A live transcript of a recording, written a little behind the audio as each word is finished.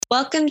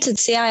Welcome to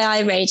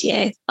CII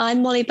Radio.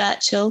 I'm Molly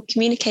Birchall,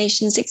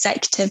 Communications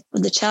Executive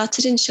of the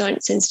Chartered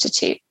Insurance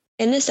Institute.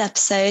 In this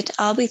episode,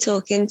 I'll be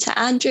talking to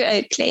Andrew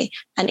Oakley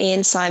and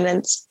Ian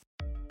Simons.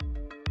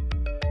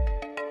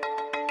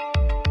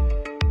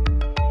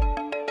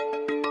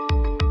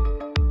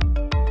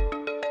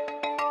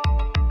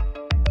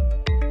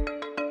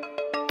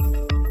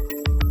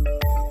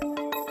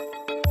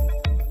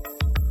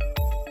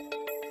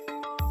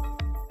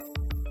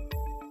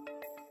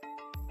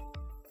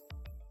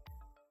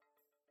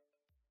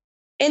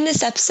 In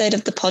this episode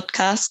of the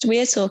podcast, we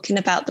are talking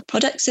about the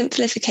product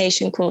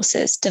simplification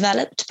courses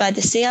developed by the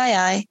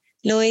CII,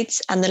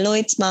 Lloyds and the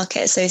Lloyds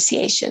Market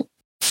Association.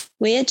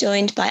 We are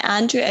joined by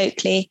Andrew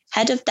Oakley,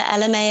 Head of the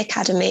LMA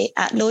Academy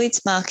at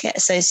Lloyds Market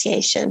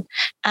Association,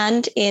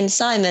 and Ian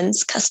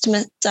Simons,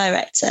 Customer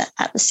Director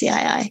at the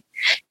CII.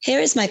 Here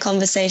is my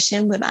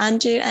conversation with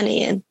Andrew and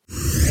Ian.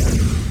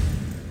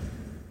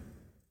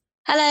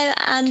 Hello,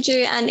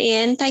 Andrew and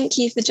Ian. Thank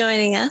you for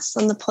joining us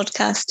on the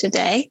podcast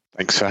today.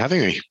 Thanks for having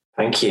me.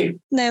 Thank you.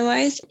 No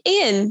worries.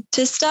 Ian,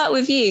 to start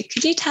with you,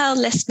 could you tell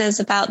listeners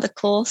about the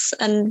course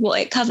and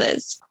what it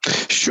covers?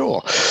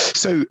 Sure.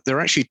 So there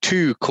are actually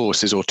two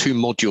courses or two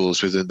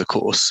modules within the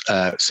course.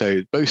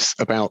 So both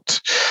about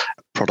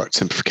product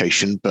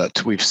simplification,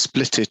 but we've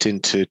split it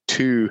into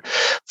two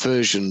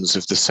versions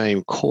of the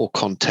same core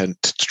content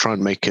to try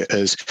and make it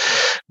as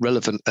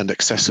relevant and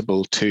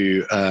accessible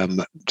to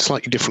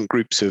slightly different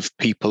groups of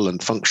people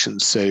and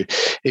functions. So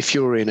if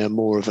you're in a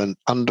more of an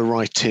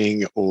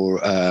underwriting or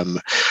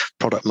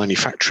product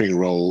manufacturing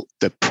role,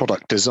 the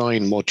product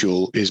design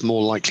module is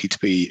more likely to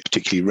be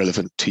particularly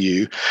relevant to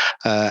you.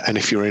 And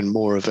if you're in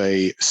more of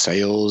a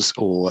sales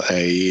or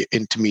a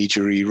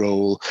intermediary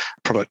role,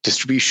 product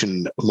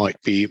distribution might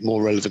be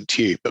more relevant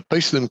to you. But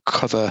both of them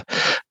cover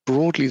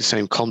broadly the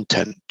same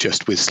content,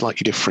 just with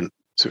slightly different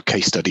sort of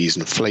case studies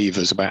and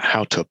flavors about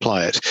how to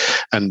apply it.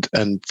 And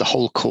the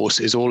whole course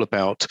is all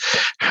about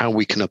how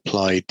we can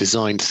apply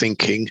design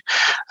thinking,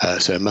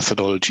 so a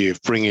methodology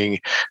of bringing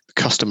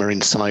customer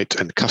insight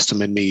and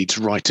customer needs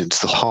right into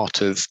the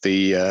heart of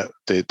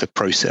the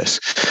process.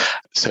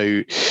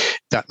 So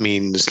that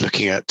means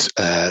looking at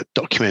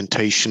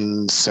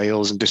documentation,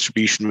 sales and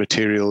distribution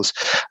materials,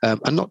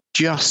 and not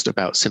just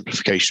about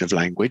simplification of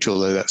language,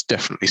 although that's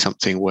definitely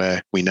something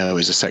where we know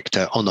as a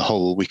sector on the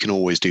whole we can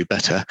always do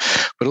better,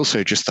 but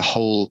also just the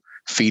whole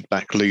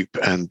feedback loop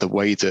and the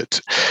way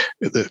that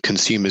the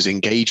consumers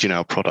engage in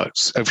our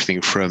products, everything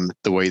from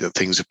the way that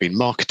things have been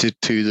marketed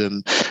to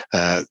them,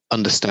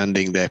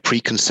 understanding their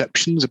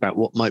preconceptions about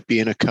what might be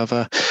in a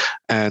cover,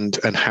 and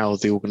how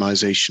the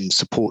organization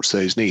supports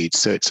those needs.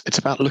 So it's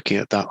about looking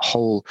at that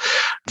whole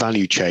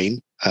value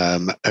chain,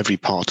 every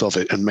part of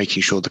it, and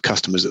making sure the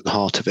customer's at the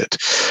heart of it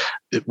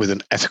with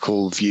an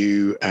ethical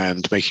view,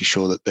 and making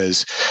sure that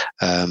there's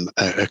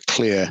a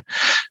clear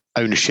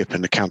ownership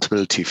and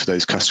accountability for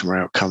those customer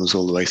outcomes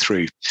all the way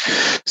through.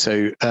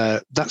 So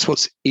that's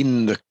what's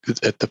in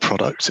the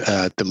product,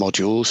 the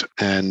modules,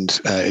 and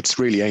it's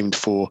really aimed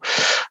for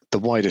the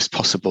widest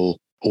possible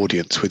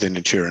audience within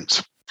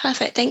insurance.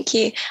 Perfect, thank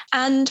you.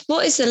 And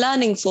what is the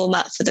learning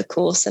format for the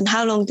course, and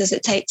how long does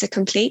it take to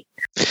complete?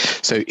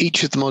 So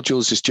each of the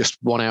modules is just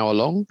 1 hour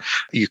long.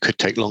 You could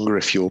take longer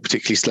if you're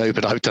particularly slow,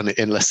 but I've done it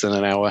in less than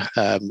an hour.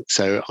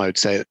 So I would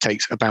say it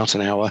takes about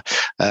an hour,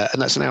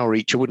 and that's an hour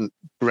each. I wouldn't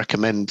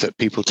recommend that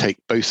people take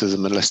both of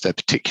them unless they're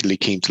particularly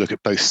keen to look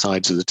at both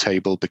sides of the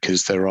table,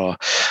 because there are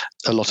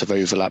a lot of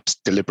overlaps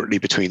deliberately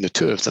between the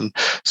two of them.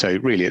 So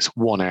really it's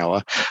 1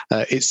 hour.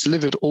 It's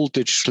delivered all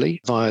digitally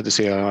via the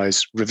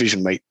CII's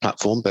Revision Mate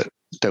platform, but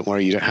don't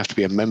worry, you don't have to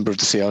be a member of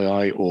the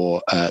CII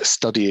or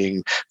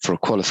studying for a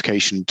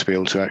qualification to be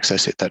able to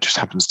access it. That just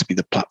happens to be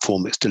the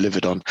platform it's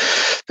delivered on.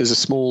 There's a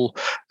small,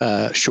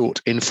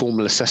 short,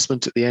 informal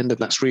assessment at the end, and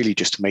that's really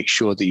just to make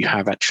sure that you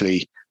have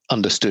actually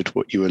understood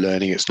what you were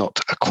learning. It's not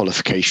a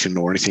qualification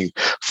or anything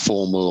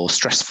formal or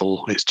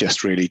stressful. It's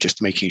just really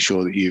just making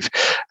sure that you've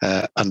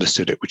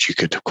understood it, which you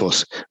could, of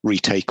course,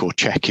 retake or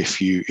check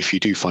if you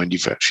do find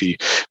you've actually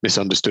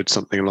misunderstood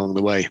something along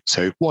the way.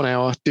 So 1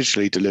 hour,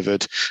 digitally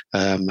delivered,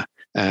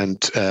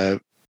 and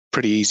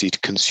pretty easy to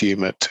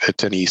consume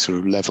at any sort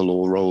of level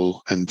or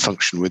role and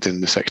function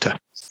within the sector.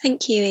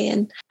 Thank you,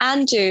 Ian.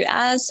 Andrew,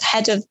 as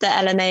head of the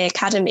LMA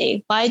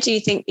Academy, why do you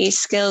think these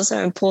skills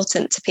are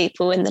important to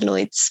people in the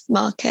Lloyds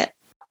market?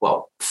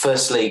 Well,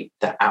 firstly,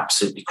 they're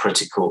absolutely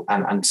critical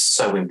and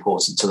so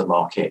important to the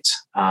market.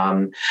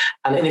 And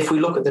if we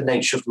look at the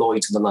nature of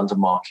Lloyds in the London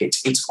market,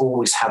 it's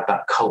always had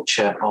that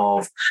culture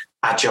of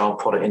agile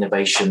product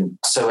innovation.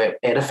 So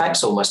it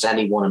affects almost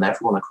anyone and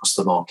everyone across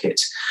the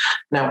market.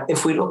 Now,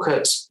 if we look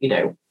at,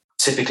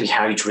 typically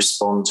how you'd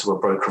respond to a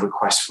broker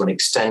request for an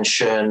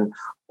extension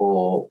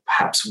or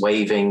perhaps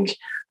waiving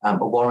a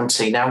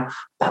warranty. Now,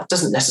 that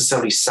doesn't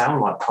necessarily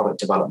sound like product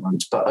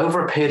development, but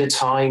over a period of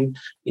time,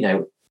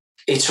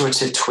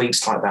 iterative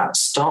tweaks like that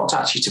start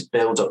actually to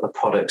build up the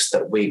products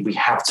that we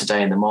have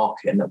today in the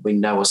market and that we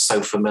know are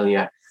so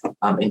familiar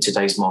in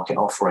today's market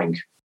offering.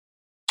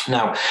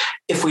 Now,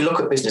 if we look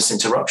at business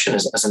interruption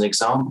as an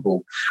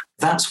example,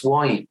 that's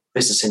why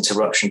business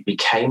interruption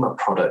became a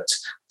product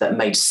that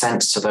made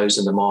sense to those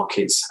in the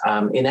markets,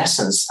 in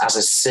essence, as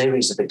a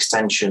series of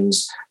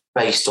extensions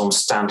based on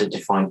standard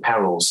defined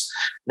perils.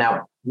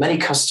 Now, many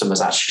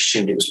customers actually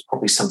assumed it was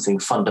probably something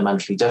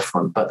fundamentally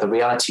different, but the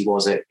reality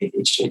was it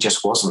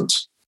just wasn't.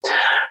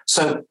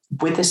 So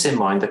with this in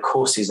mind, the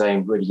course's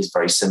aim really is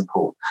very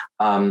simple: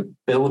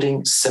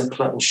 building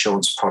simpler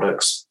insurance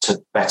products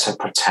to better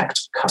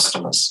protect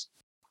customers.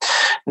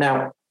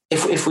 Now,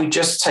 if we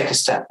just take a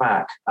step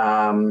back,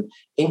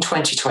 in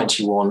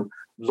 2021,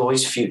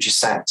 Lloyd's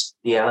FutureSet,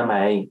 the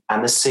LMA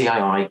and the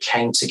CII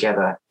came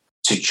together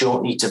to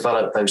jointly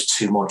develop those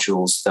two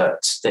modules that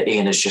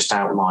Ian has just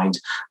outlined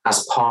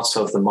as part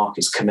of the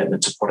market's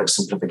commitment to product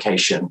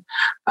simplification,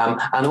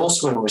 and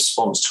also in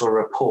response to a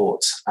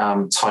report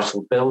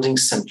titled Building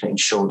Simpler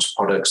Insurance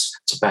Products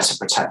to Better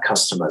Protect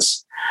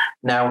Customers.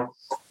 Now,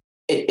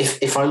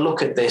 if I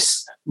look at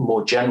this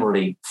more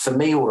generally, for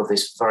me, all of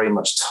this very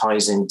much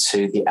ties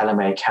into the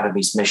LMA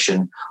Academy's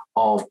mission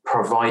of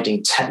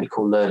providing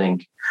technical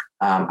learning.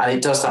 And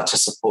it does that to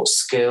support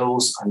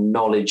skills and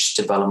knowledge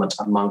development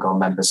among our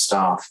member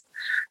staff.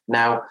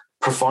 Now,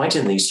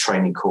 providing these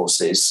training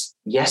courses,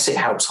 yes, it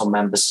helps our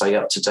members stay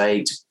up to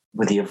date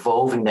with the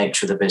evolving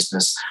nature of the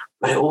business,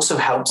 but it also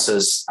helps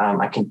us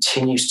and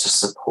continues to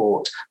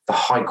support the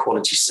high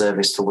quality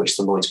service for which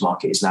the Lloyd's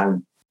market is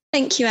known.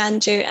 Thank you,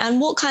 Andrew.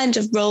 And what kind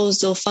of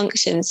roles or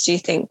functions do you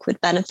think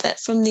would benefit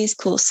from these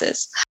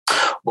courses?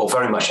 Well,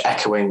 very much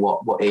echoing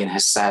what Ian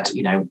has said,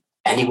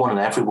 anyone and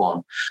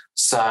everyone.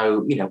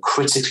 So,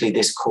 critically,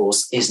 this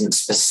course isn't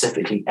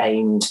specifically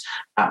aimed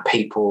at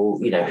people,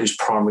 whose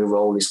primary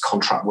role is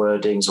contract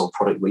wordings or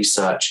product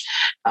research.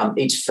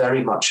 It's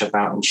very much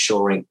about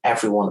ensuring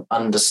everyone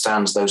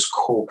understands those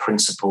core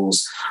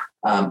principles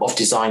of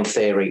design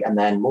theory, and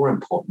then more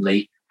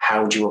importantly,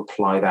 how do you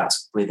apply that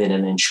within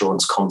an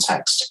insurance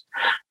context?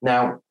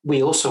 Now,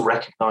 we also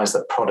recognize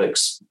that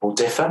products will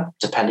differ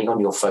depending on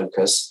your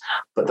focus,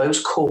 but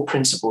those core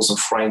principles and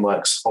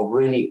frameworks are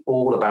really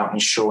all about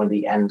ensuring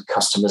the end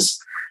customer's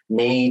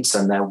needs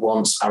and their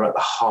wants are at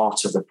the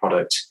heart of the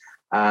product,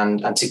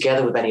 and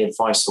together with any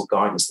advice or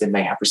guidance they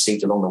may have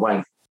received along the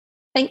way.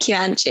 Thank you,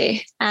 Andrew.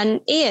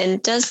 And Ian,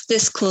 does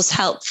this course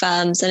help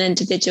firms and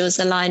individuals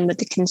align with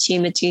the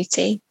consumer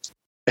duty?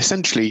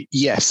 Essentially,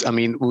 yes. I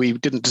mean, we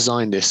didn't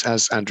design this,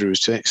 as Andrew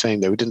was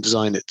saying, though, we didn't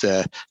design it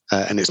there,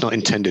 and it's not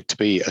intended to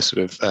be a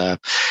sort of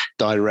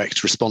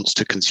direct response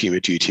to consumer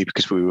duty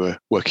because we were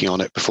working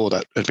on it before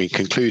that had been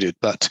concluded.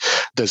 But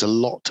there's a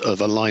lot of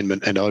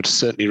alignment, and I would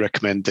certainly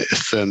recommend that if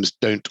firms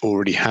don't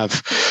already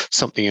have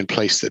something in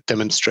place that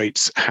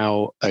demonstrates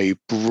how a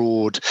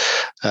broad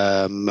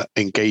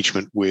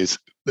engagement with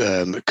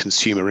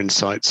consumer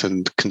insights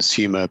and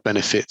consumer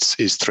benefits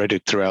is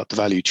threaded throughout the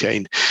value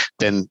chain,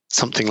 then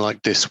something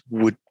like this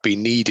would be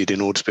needed in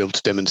order to be able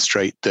to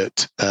demonstrate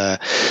that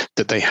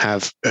that they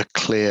have a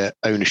clear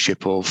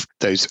ownership of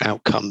those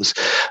outcomes,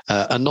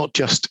 and not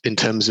just in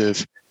terms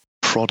of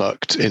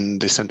product in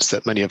the sense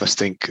that many of us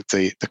think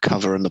the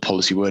cover and the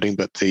policy wording,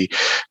 but the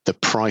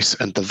price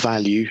and the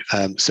value.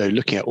 So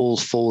looking at all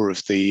four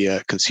of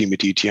the consumer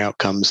duty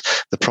outcomes,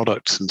 the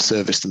products and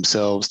service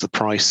themselves, the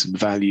price and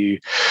value,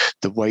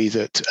 the way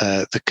that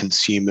the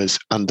consumers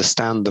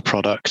understand the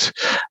product,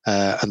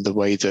 and the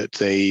way that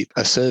they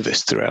are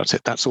serviced throughout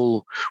it. That's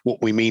all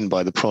what we mean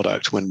by the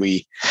product when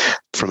we,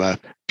 from a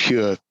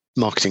pure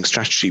marketing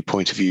strategy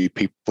point of view,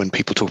 when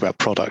people talk about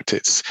product,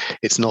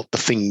 it's not the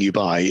thing you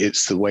buy,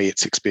 it's the way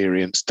it's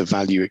experienced, the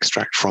value you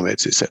extract from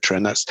it, etc.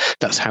 And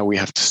that's how we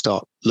have to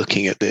start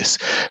looking at this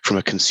from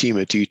a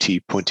consumer duty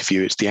point of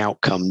view. It's the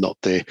outcome, not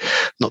the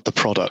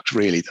product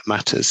really that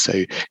matters.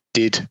 So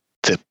did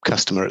the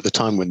customer at the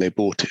time when they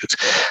bought it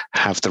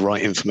have the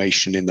right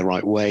information in the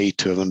right way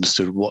to have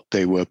understood what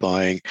they were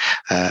buying,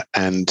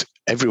 and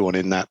everyone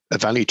in that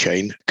value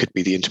chain, could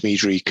be the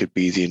intermediary, could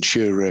be the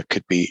insurer,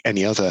 could be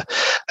any other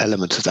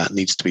element of that,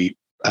 needs to be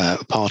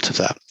part of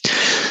that.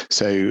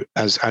 So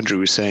as Andrew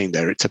was saying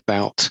there, it's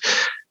about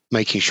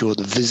making sure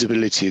the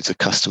visibility of the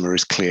customer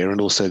is clear,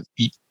 and also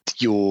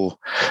your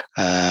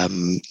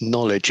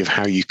knowledge of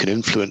how you can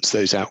influence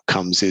those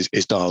outcomes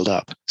is dialed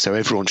up. So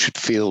everyone should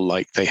feel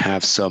like they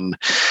have some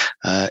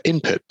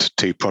input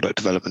to product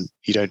development.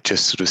 You don't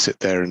just sort of sit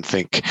there and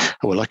think,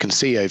 oh, well, I can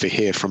see over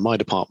here from my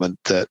department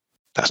that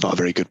that's not a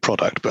very good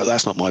product, but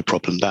that's not my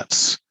problem.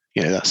 That's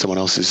someone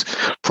else's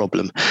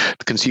problem.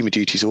 The consumer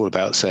duty is all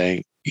about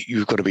saying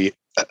you've got to be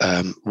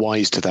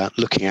wise to that,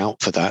 looking out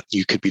for that.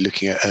 You could be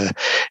looking at an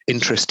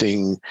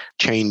interesting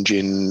change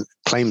in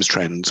claims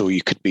trends, or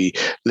you could be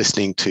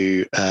listening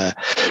to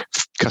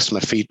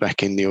customer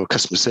feedback in your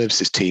customer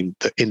services team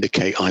that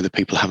indicate either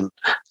people haven't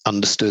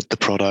understood the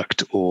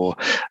product, or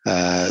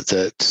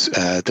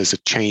that there's a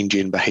change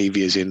in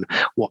behaviors in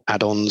what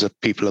add-ons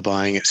people are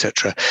buying,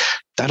 etc.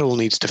 That all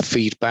needs to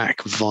feed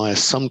back via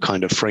some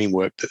kind of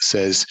framework that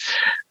says,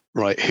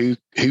 right,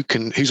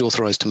 who's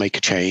authorized to make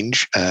a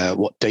change,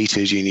 what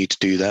data do you need to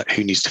do that,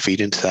 who needs to feed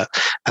into that.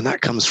 And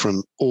that comes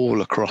from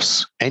all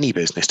across any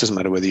business. Doesn't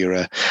matter whether you're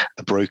a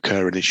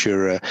broker, an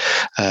insurer,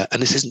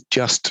 and this isn't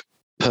just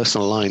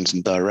personal lines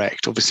and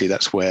direct, obviously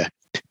that's where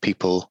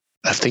people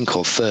think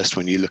of first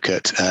when you look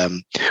at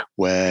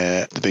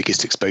where the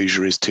biggest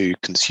exposure is to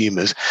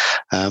consumers.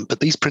 But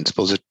these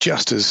principles are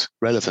just as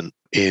relevant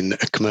in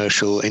a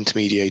commercial,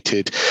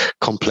 intermediated,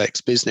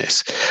 complex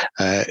business.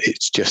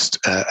 It's just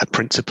a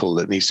principle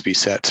that needs to be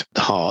set at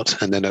the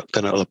heart, and then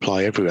it'll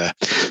apply everywhere.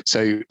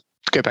 So to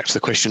go back to the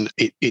question,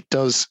 it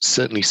does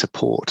certainly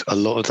support a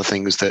lot of the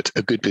things that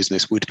a good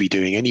business would be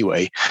doing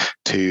anyway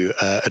to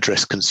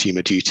address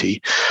consumer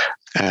duty.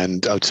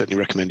 And I would certainly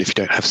recommend, if you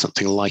don't have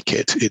something like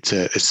it, it's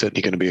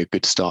certainly going to be a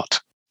good start.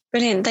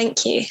 Brilliant,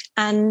 thank you.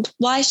 And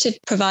why should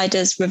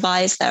providers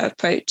revise their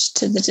approach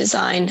to the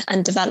design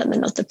and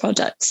development of the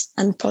products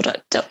and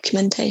product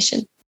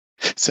documentation?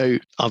 So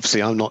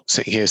obviously, I'm not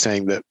sitting here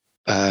saying that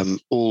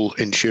all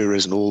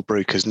insurers and all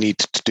brokers need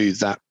to do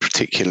that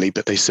particularly,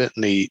 but they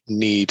certainly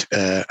need,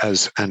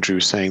 as Andrew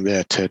was saying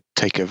there, to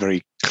take a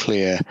very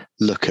clear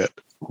look at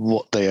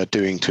what they are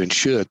doing to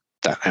ensure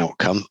that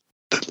outcome,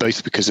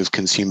 both because of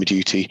consumer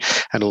duty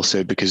and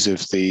also because of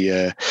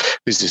the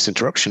business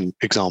interruption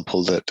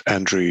example that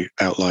Andrew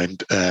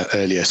outlined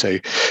earlier. So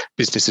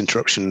business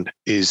interruption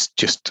is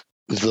just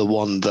the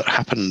one that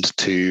happened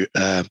to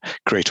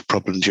create a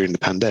problem during the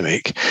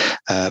pandemic.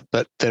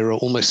 But there are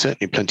almost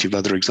certainly plenty of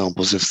other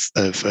examples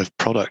of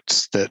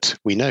products that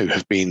we know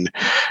have been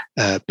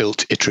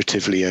built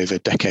iteratively over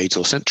decades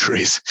or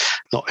centuries,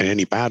 not in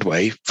any bad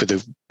way, for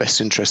the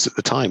best interest at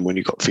the time when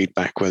you got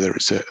feedback, whether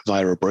it's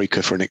via a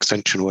broker for an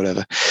extension or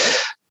whatever.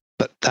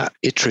 But that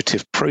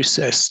iterative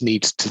process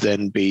needs to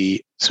then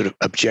be sort of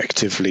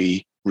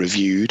objectively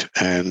reviewed,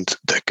 and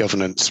the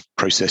governance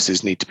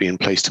processes need to be in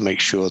place to make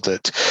sure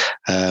that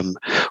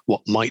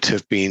what might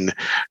have been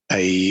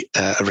a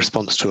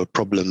response to a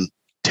problem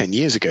 10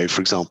 years ago,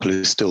 for example,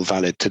 is still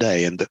valid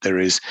today, and that there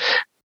is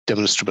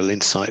demonstrable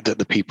insight that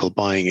the people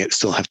buying it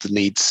still have the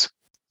needs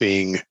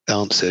being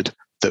answered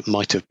that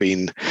might have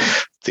been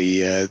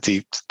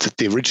the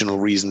original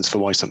reasons for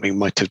why something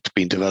might have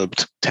been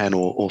developed 10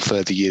 or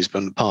further years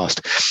in the past.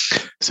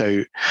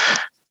 So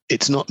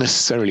it's not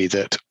necessarily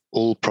that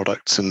all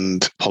products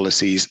and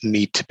policies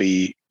need to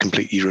be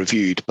completely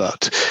reviewed,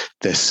 but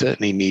there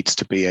certainly needs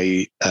to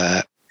be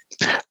a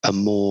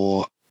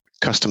more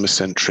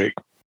customer-centric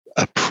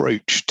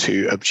approach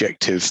to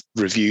objective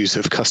reviews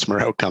of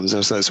customer outcomes.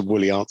 And so that's a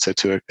woolly answer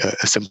to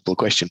a simple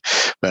question,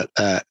 but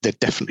there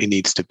definitely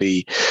needs to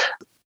be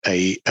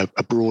a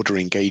broader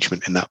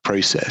engagement in that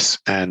process.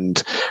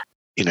 And,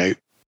 you know,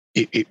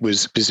 it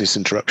was business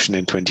interruption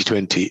in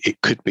 2020. It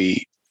could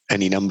be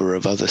any number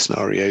of other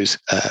scenarios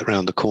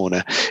around the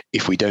corner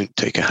if we don't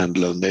take a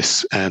handle on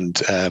this.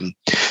 And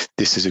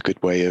this is a good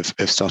way of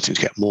starting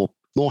to get more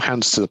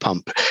hands to the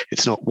pump.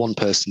 It's not one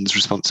person's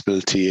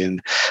responsibility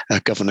in a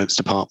governance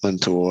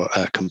department or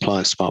a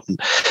compliance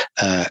department.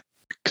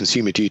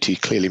 Consumer duty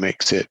clearly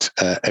makes it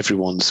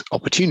everyone's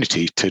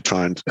opportunity to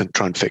try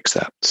and fix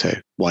that. So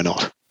why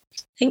not?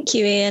 Thank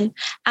you, Ian.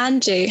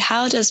 Andrew,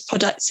 how does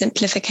product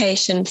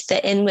simplification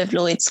fit in with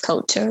Lloyd's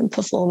culture and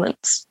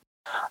performance?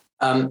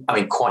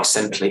 Quite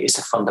simply, it's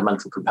a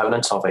fundamental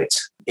component of it.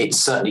 It's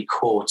certainly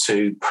core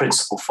to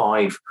Principle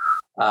 5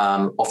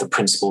 of the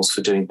principles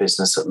for doing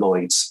business at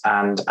Lloyd's,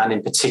 and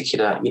in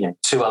particular,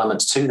 two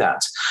elements to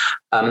that.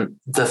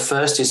 The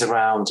first is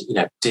around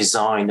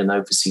design and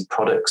oversee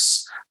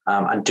products,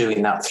 and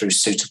doing that through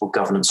suitable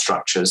governance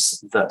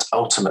structures that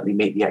ultimately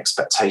meet the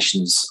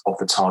expectations of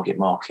the target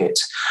market.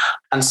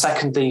 And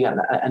secondly,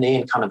 and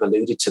Ian kind of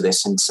alluded to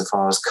this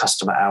insofar as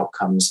customer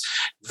outcomes,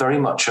 very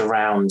much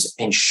around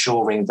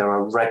ensuring there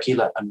are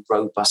regular and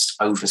robust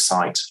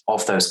oversight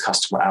of those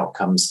customer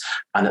outcomes,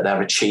 and that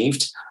they're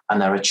achieved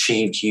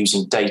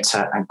using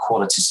data and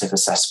qualitative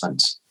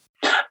assessment.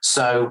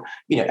 So,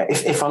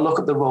 if I look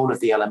at the role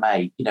of the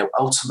LMA,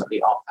 ultimately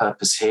our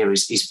purpose here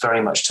is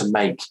very much to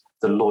make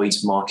the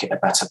Lloyd's market a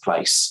better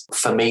place.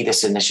 For me,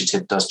 this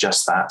initiative does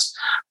just that.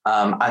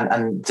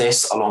 And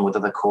this, along with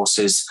other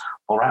courses,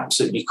 are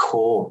absolutely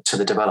core to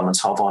the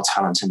development of our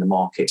talent in the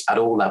market at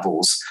all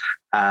levels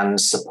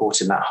and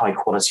supporting that high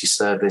quality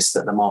service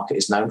that the market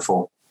is known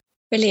for.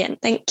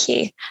 Brilliant, thank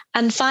you.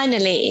 And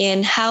finally,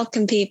 Ian, how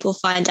can people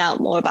find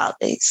out more about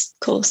this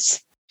course?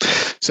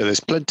 So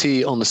there's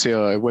plenty on the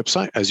CII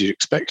website, as you'd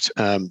expect.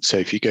 So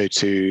if you go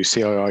to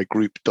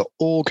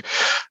ciigroup.org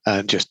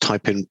and just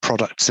type in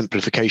product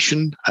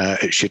simplification,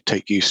 it should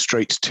take you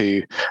straight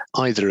to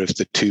either of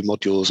the two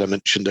modules I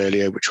mentioned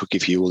earlier, which will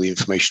give you all the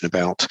information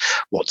about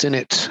what's in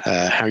it,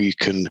 how you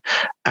can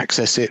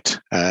access it,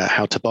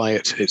 how to buy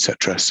it,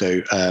 etc.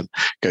 So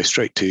go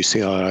straight to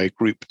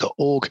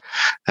ciigroup.org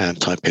and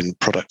type in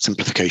product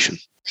simplification.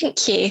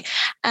 Thank you.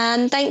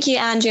 And thank you,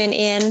 Andrew and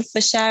Ian,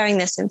 for sharing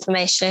this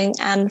information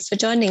and for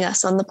joining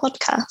us on the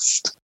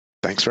podcast.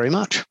 Thanks very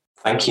much.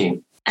 Thank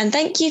you. And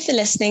thank you for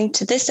listening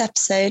to this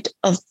episode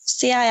of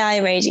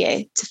CII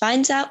Radio. To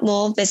find out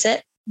more,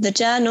 visit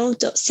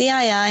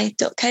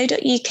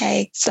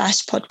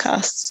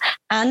thejournal.cii.co.uk/podcasts.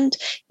 And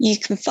you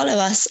can follow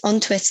us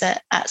on Twitter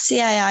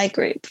 @CII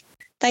Group.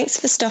 Thanks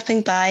for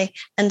stopping by.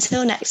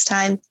 Until next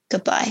time,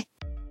 goodbye.